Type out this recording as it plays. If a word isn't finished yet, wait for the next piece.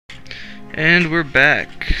And we're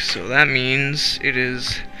back, so that means it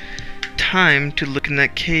is time to look in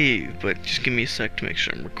that cave, but just give me a sec to make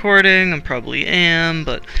sure I'm recording. I probably am,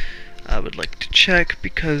 but I would like to check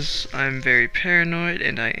because I'm very paranoid,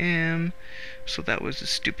 and I am. So that was a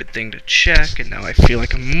stupid thing to check, and now I feel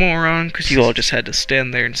like a moron because you all just had to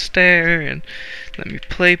stand there and stare, and let me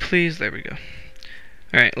play, please. There we go.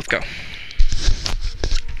 Alright, let's go.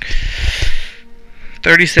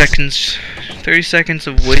 30 seconds. 30 seconds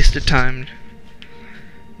of wasted time.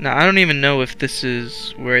 Now, I don't even know if this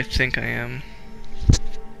is where I think I am.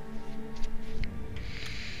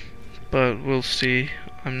 But we'll see.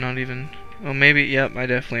 I'm not even... Oh, maybe... Yep, I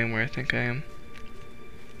definitely am where I think I am.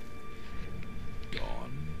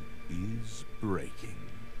 Dawn is breaking.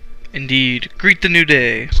 Indeed. Greet the new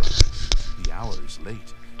day. The hour is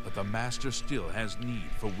late, but the Master still has need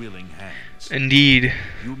for willing hands. Indeed.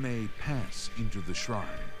 You may pass into the shrine.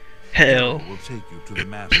 Hell. Will take you to the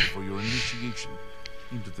Master for your initiation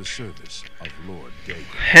into the service of Lord Dagon.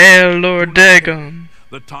 Hail, Lord Dagon.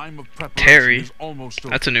 The time of preparation Terry. is almost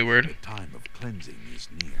over. That's a new word. The time of cleansing is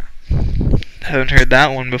near. Haven't heard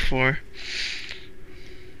that one before.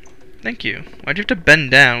 Thank you. Why'd you have to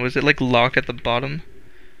bend down? Was it like locked at the bottom?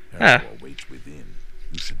 Ah. Waits within.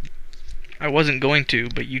 You should... I wasn't going to,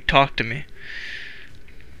 but you talked to me.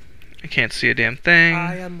 I can't see a damn thing.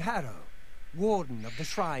 I am Harrow, warden of the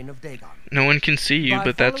Shrine of Dagon. No one can see you,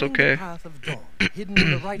 but that's okay. By following the path of dawn, hidden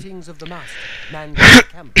in the writings of the Master, Mankind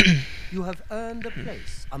Campbell, you have earned a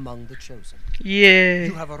place among the chosen. Yay!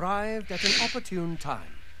 You have arrived at an opportune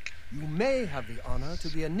time. You may have the honor to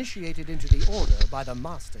be initiated into the Order by the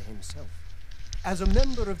Master himself. As a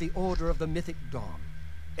member of the Order of the Mythic Dawn,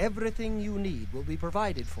 everything you need will be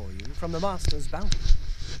provided for you from the Master's bounty.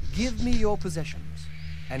 Give me your possessions,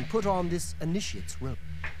 and put on this initiate's robe.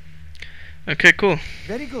 Okay, cool.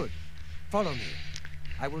 Very good. Follow me.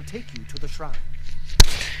 I will take you to the shrine.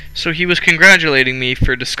 So he was congratulating me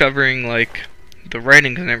for discovering, like, the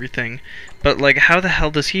writings and everything. But, like, how the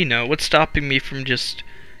hell does he know? What's stopping me from just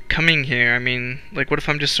coming here? I mean, like, what if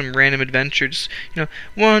I'm just some random adventure, just, you know,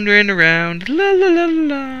 wandering around, la la la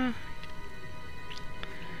la.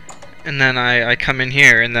 And then I come in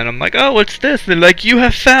here, and then I'm like, oh, what's this? They're like, you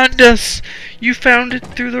have found us! You found it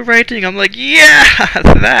through the writing. I'm like, yeah,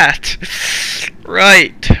 that!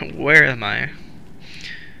 Right. Where am I?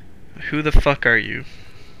 Who the fuck are you?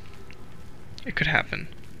 It could happen.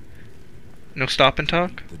 No stop and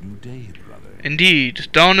talk? The new day, brother. Indeed.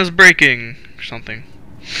 Dawn is breaking. Or something.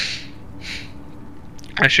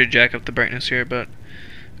 I should jack up the brightness here, but...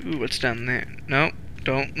 Ooh, what's down there? Nope.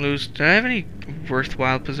 Don't lose. Did I have any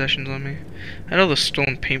worthwhile possessions on me? I had all the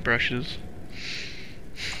stolen paintbrushes.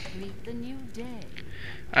 Meet the new day.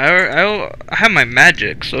 I have my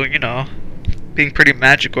magic, so, you know, being pretty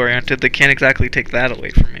magic oriented, they can't exactly take that away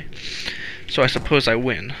from me. So I suppose I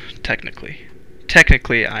win, technically.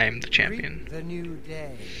 Technically, I am the champion. Greet the new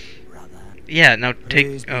day, brother. Yeah, now take...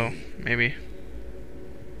 Praise Oh, be. maybe.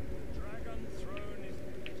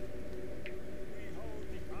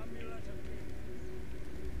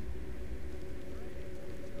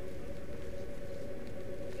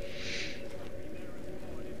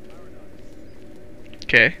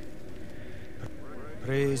 Okay.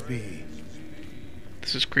 Praise be.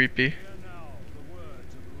 This is creepy.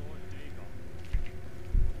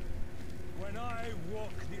 When I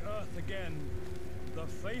walk the earth again, the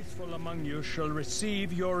faithful among you shall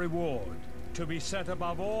receive your reward, to be set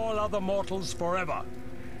above all other mortals forever.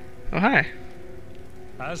 Oh, hi.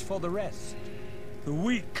 As for the rest, the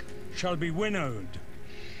weak shall be winnowed,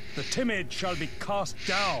 the timid shall be cast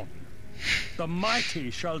down, the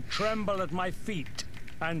mighty shall tremble at my feet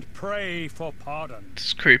and pray for pardon. This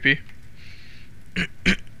is creepy.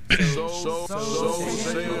 So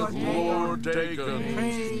saith Lord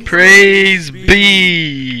Dagon. Praise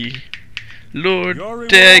be! Lord Your reward,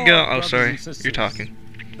 Dagon. Oh, brothers sorry. and sisters. You're talking.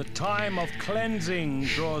 The time of cleansing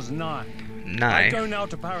draws nigh. I Nigh. go now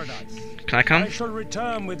to paradise. Can I come? I shall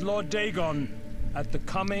return with Lord Dagon at the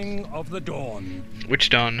coming of the dawn.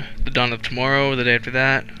 Which dawn? The dawn of tomorrow? The day after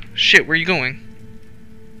that? Shit, where are you going?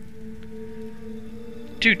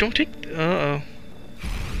 Dude, don't take... Uh-oh.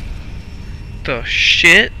 The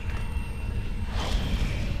shit?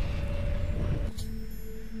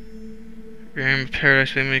 Realm of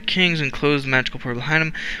Paradise by many kings and closed the magical portal behind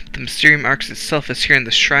him. But the Mysterium Arcs itself is here in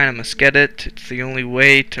the shrine. I must get it. It's the only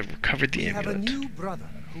way to recover the We have a amulet. new brother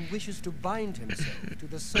who wishes to bind himself to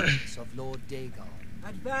the service of Lord Dagon.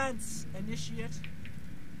 Advance, initiate.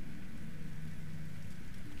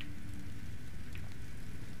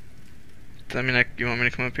 Does that mean you want me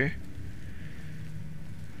to come up here?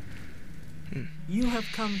 You have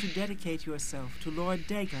come to dedicate yourself to Lord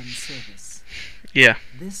Dagon's service. Yeah,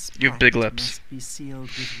 This you have big pact lips. must be sealed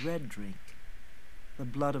with red drink, the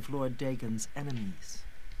blood of Lord Dagon's enemies.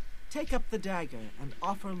 Take up the dagger and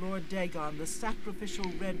offer Lord Dagon the sacrificial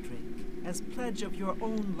red drink as pledge of your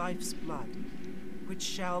own life's blood, which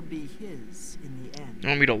shall be his in the end. You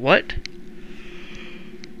want me to what?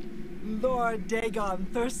 Lord Dagon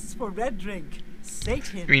thirsts for red drink. Sate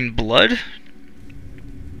him. You mean blood?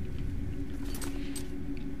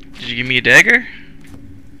 Did you give me a dagger?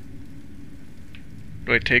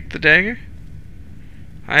 Do I take the dagger?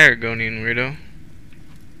 Hi, Argonian weirdo.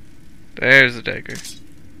 There's the dagger.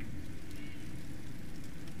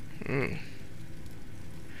 Ooh.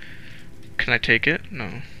 Can I take it?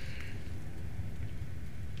 No.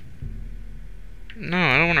 No,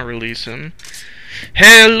 I don't want to release him.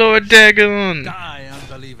 Hail Lord Dagon! Die,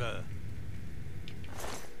 unbeliever!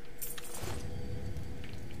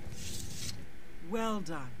 Well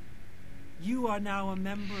done. You are now a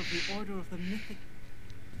member of the Order of the Mythic.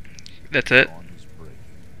 That's it? Dawn is breaking.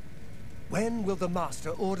 When will the Master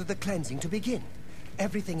order the cleansing to begin?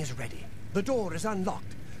 Everything is ready. The door is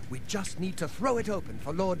unlocked. We just need to throw it open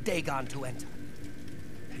for Lord Dagon to enter.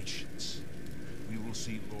 Patience. We will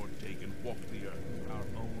see Lord Dagon walk the earth with our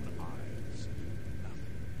own eyes.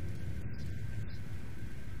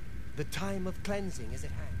 The time of cleansing is at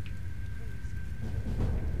hand.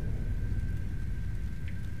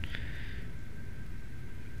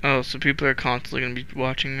 Oh, so people are constantly going to be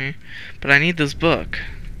watching me. But I need this book.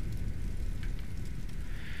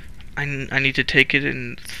 I need to take it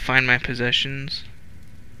and find my possessions.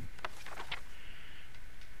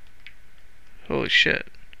 Holy shit.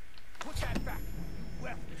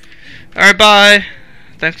 Alright, bye.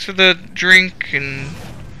 Thanks for the drink and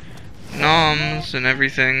noms and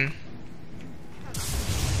everything.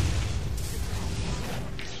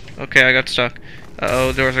 Okay, I got stuck.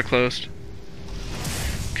 Uh-oh, doors are closed.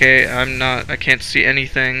 Okay, I can't see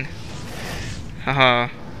anything. Haha.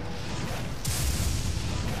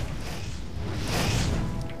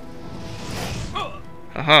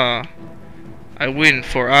 Haha. I win,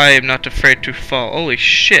 for I am not afraid to fall. Holy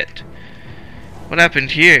shit. What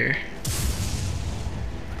happened here?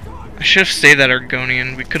 I should have stayed that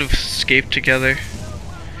Argonian. We could have escaped together.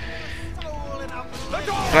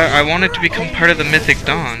 But I wanted to become part of the Mythic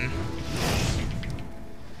Dawn.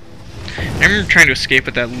 I remember trying to escape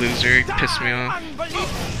with that loser. He pissed me off.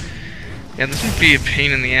 Yeah, this would be a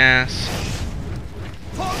pain in the ass.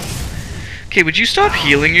 Okay, would you stop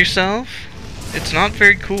healing yourself? It's not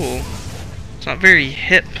very cool. It's not very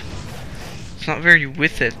hip. It's not very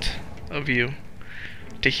with it of you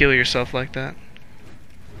to heal yourself like that.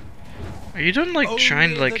 Are you done like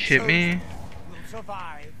trying to like hit me?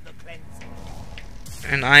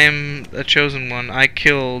 And I am a chosen one. I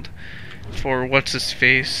killed for what's his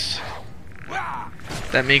face.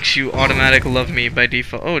 That makes you automatic love me by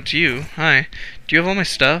default. Oh, it's you. Hi. Do you have all my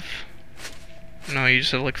stuff? No, you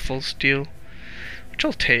just have like full steel. Which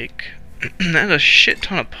I'll take. That has a shit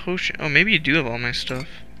ton of potion. Oh, maybe you do have all my stuff.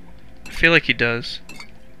 I feel like he does.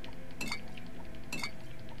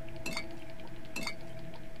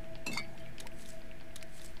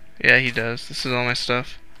 Yeah, he does. This is all my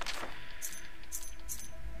stuff.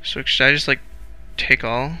 So should I just like take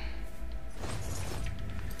all?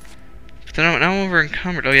 But then now I'm over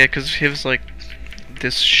encumbered. Oh yeah, because he was like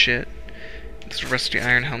this shit. This rusty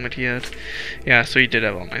iron helmet he had. Yeah, so he did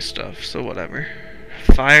have all my stuff. So whatever.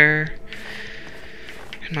 Fire.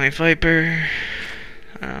 And my Viper.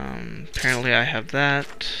 Apparently I have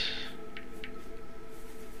that.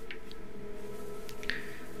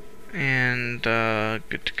 And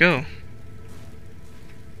good to go.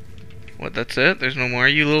 What, that's it? There's no more,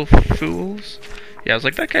 you little fools? Yeah, I was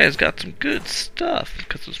like, that guy has got some good stuff,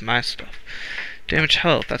 because it was my stuff. Damage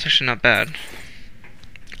health, that's actually not bad.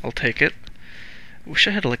 I'll take it. Wish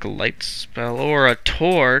I had like a light spell or a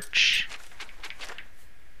torch.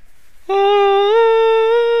 Oh,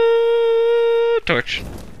 torch.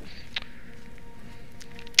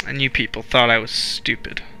 And you people thought I was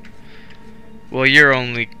stupid. Well, you're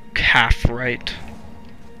only half right.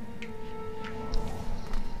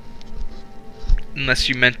 Unless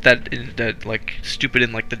you meant that in that like stupid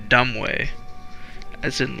in like the dumb way,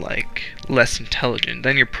 as in like less intelligent,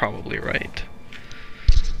 then you're probably right.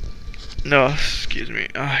 No, excuse me.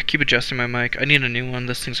 I keep adjusting my mic. I need a new one.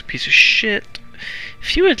 This thing's a piece of shit.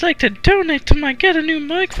 If you would like to donate to my get a new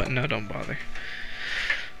mic, but no, don't bother.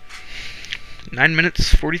 9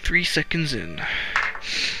 minutes 43 seconds in.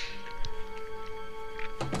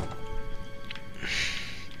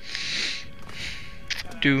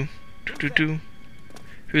 Do.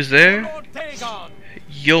 Who's there?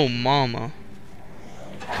 Yo mama.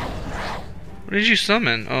 What did you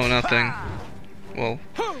summon? Oh, nothing. Well,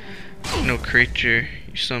 no creature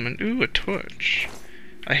you summoned. Ooh, a torch.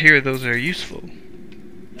 I hear those are useful.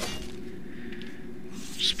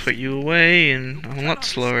 Just put you away and I'm a lot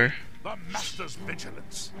slower. The Master's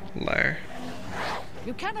vigilance. Liar.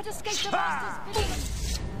 You cannot escape the master's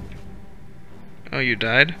vigilance. Oh, you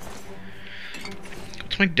died?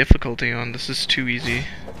 What's my difficulty on? This is too easy.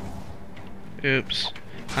 Oops.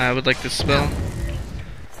 I would like this spell.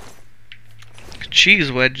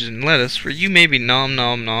 Cheese wedges and lettuce for you, maybe nom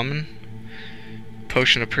nom nomin.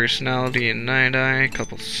 Potion of personality and night eye.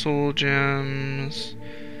 Couple soul gems.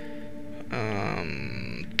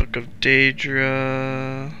 Book of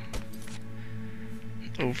Daedra.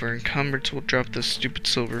 Over encumbered, so we'll drop this stupid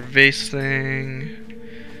silver vase thing.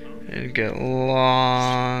 And get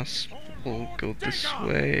lost. We'll go this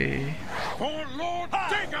way. For Lord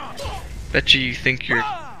Dagon! Bet you think you're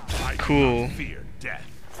cool. Fear death.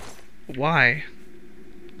 Why?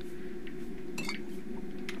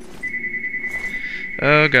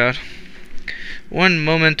 Oh god. One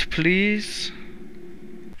moment, please.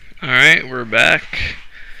 Alright, we're back.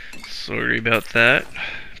 Sorry about that.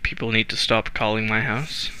 People need to stop calling my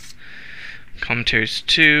house. Commentaries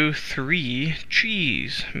 2, 3,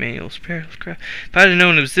 cheese, mails, perilous crap. If I'd have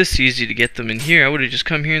known it was this easy to get them in here, I would have just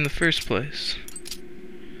come here in the first place.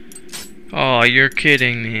 Oh, you're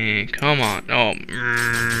kidding me. Come on. Oh,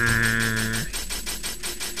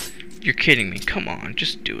 you're kidding me. Come on,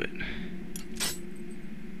 just do it.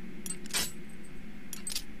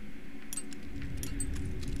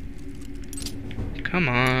 Come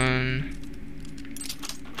on.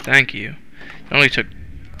 Thank you. It only took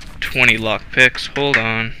 20 lockpicks. Hold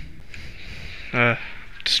on.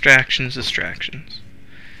 Distractions.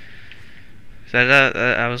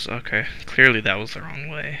 That was okay. Clearly that was the wrong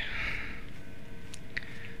way.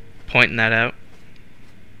 Pointing that out.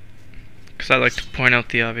 Because I like to point out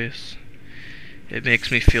the obvious. It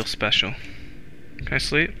makes me feel special. Can I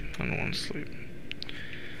sleep? I don't want to sleep.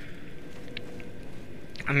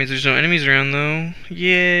 I mean, there's no enemies around though.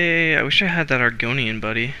 Yay! I wish I had that Argonian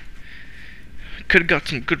buddy. Could've got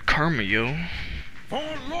some good karma, yo. For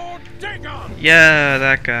Lord Dagon! Yeah,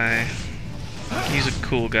 that guy. He's a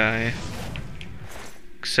cool guy.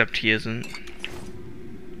 Except he isn't.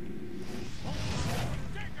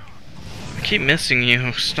 I keep missing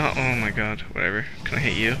you. Stop. Oh my god. Whatever. Can I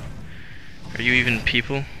hit you? Are you even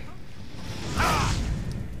people?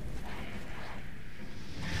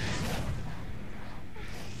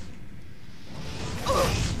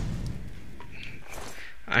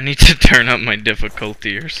 I need to turn up my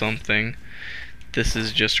difficulty or something. This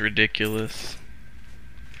is just ridiculous.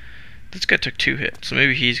 This guy took 2 hits, so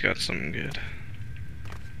maybe he's got something good.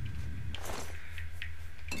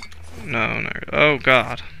 No. Oh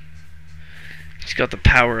god. He's got the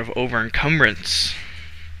power of over encumbrance.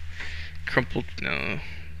 Crumpled. No.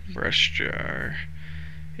 Brush jar.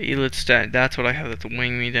 Elite stat. That's what I have that's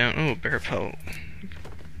weighing me down. Oh, bear pelt.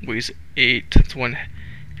 Weighs 8. That's one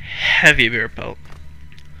heavy bear pelt.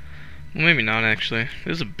 Well, maybe not actually.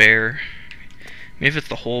 There's a bear. Maybe if it's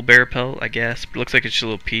the whole bear pelt, I guess. But it looks like it's just a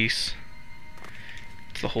little piece.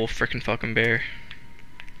 It's the whole frickin' fucking bear.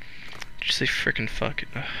 Just say frickin' fuck it.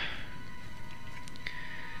 Ugh.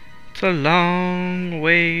 It's a long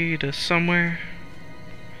way to somewhere.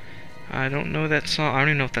 I don't know that song. I don't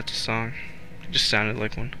even know if that's a song. It just sounded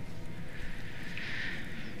like one.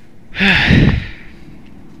 Huh?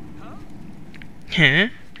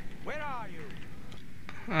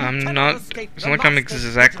 I'm not. It's not like I'm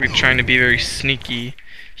exactly trying to be very sneaky.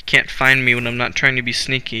 You can't find me when I'm not trying to be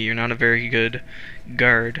sneaky. You're not a very good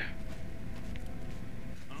guard.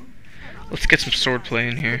 Let's get some swordplay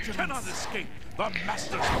in here.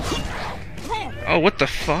 Oh, what the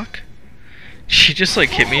fuck? She just like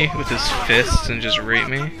hit me with his fists and just raped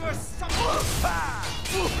me.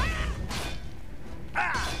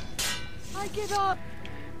 I give up.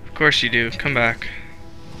 Of course you do. Come back.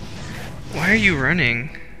 Why are you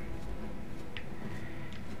running?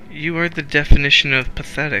 You are the definition of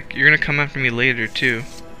pathetic. You're gonna come after me later too.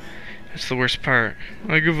 That's the worst part.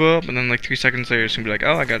 I give up, and then like 3 seconds later it's gonna be like,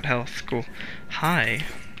 oh, I got health. Cool. Hi.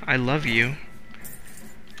 I love you.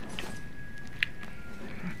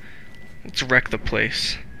 Let's wreck the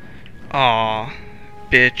place. Aw.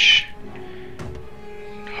 Bitch.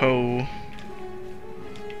 Ho.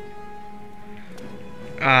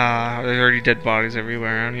 There's already dead bodies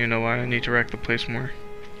everywhere. I don't even know why I need to wreck the place more.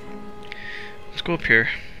 Let's go up here.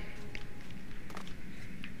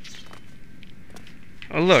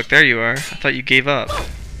 Oh look, there you are. I thought you gave up.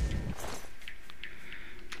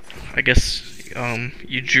 I guess,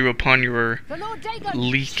 you drew upon your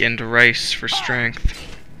leek and rice for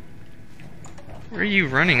strength. Where are you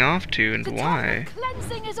running off to and The why? time of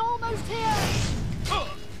cleansing is almost here.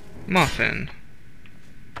 Muffin.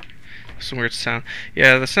 Some weird sound.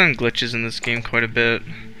 Yeah, the sound glitches in this game quite a bit.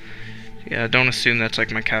 Yeah, don't assume that's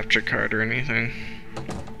like my capture card or anything.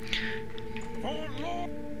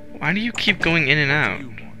 Why do you keep going in and out?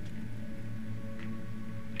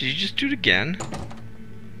 Did you just do it again?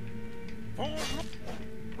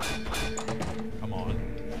 Come on.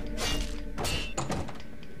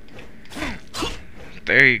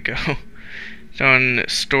 There you go. Done.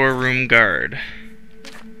 Storeroom guard.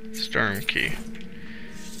 Storeroom key.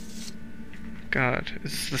 God,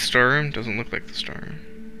 is this the storeroom? Doesn't look like the storeroom.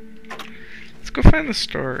 Let's go find the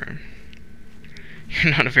storeroom.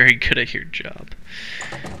 You're not very good at your job.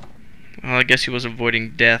 Well, I guess he was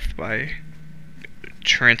avoiding death by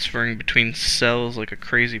transferring between cells like a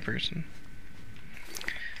crazy person.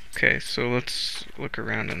 Okay, so let's look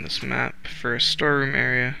around in this map for a storeroom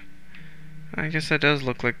area. I guess that does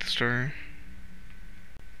look like the storeroom.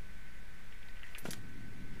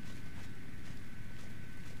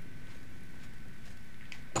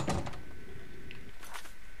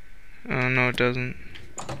 Oh no, it doesn't.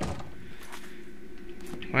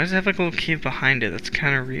 Why does it have like a little cave behind it? That's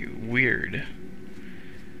kind of weird.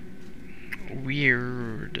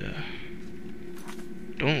 Weird.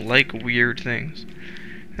 Don't like weird things.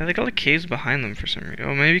 They like all the caves behind them for some reason.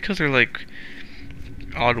 Oh, maybe because they're like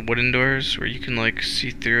odd wooden doors where you can like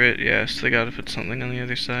see through it. Yeah, so they gotta put something on the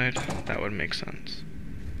other side. That would make sense.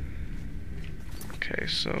 Okay,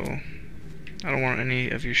 so I don't want any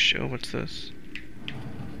of your show. What's this?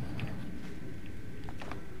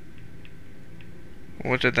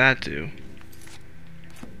 What did that do?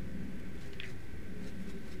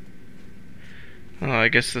 Oh, I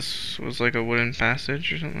guess this was like a wooden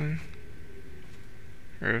passage or something.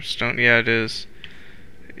 Or stone. Yeah, it is.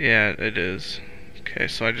 Yeah, it is. Okay,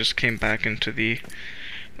 so I just came back into the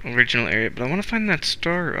original area, but I want to find that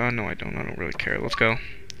star. Oh, no, I don't. I don't really care. Let's go.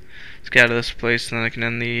 Let's get out of this place, and then I can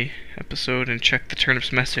end the episode and check the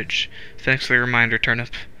turnip's message. Thanks for the reminder, turnip.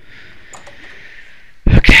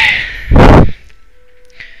 Okay.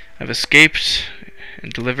 I've escaped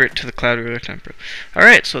and deliver it to the Cloud Ruler Temple.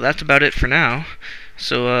 Alright, so that's about it for now.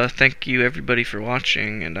 So thank you everybody for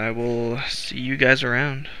watching, and I will see you guys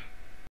around.